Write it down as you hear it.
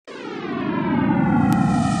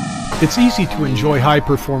It's easy to enjoy high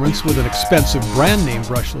performance with an expensive brand name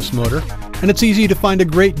brushless motor, and it's easy to find a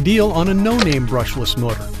great deal on a no-name brushless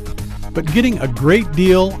motor. But getting a great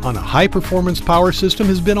deal on a high-performance power system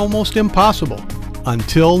has been almost impossible,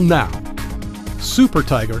 until now.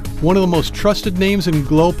 SuperTigre, one of the most trusted names in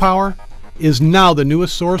glow power, is now the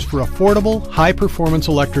newest source for affordable, high-performance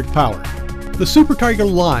electric power. The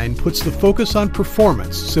SuperTigre line puts the focus on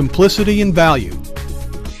performance, simplicity, and value.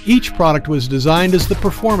 Each product was designed as the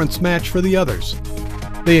performance match for the others.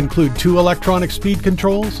 They include 2 electronic speed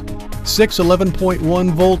controls, 6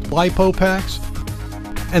 11.1-volt Lipo Packs,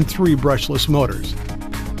 and 3 brushless motors.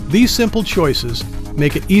 These simple choices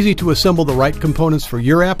make it easy to assemble the right components for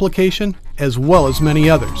your application, as well as many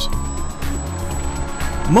others.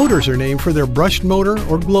 Motors are named for their brushed motor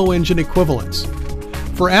or glow engine equivalents.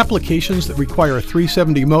 For applications that require a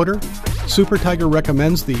 370 motor, SuperTigre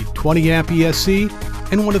recommends the 20 amp ESC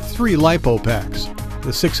and one of 3 Lipo Packs,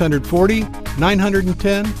 the 640,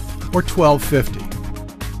 910, or 1250.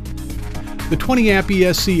 The 20 amp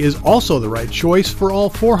ESC is also the right choice for all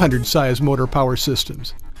 400 size motor power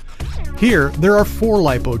systems. Here there are 4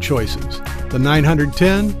 Lipo choices: the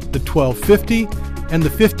 910, the 1250, and the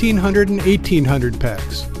 1500 and 1800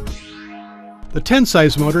 packs. The 10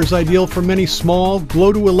 size motor is ideal for many small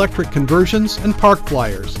glow-to-electric conversions and park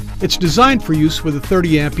flyers. It's designed for use with a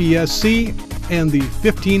 30 amp ESC and the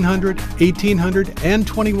 1500, 1800, and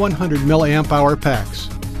 2100 milliamp hour packs.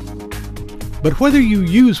 But whether you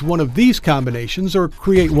use one of these combinations or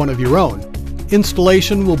create one of your own,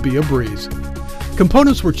 installation will be a breeze.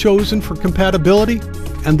 Components were chosen for compatibility,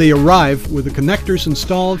 and they arrive with the connectors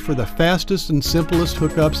installed for the fastest and simplest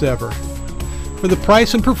hookups ever. For the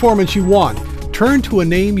price and performance you want, turn to a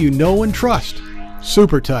name you know and trust: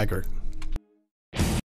 SuperTigre.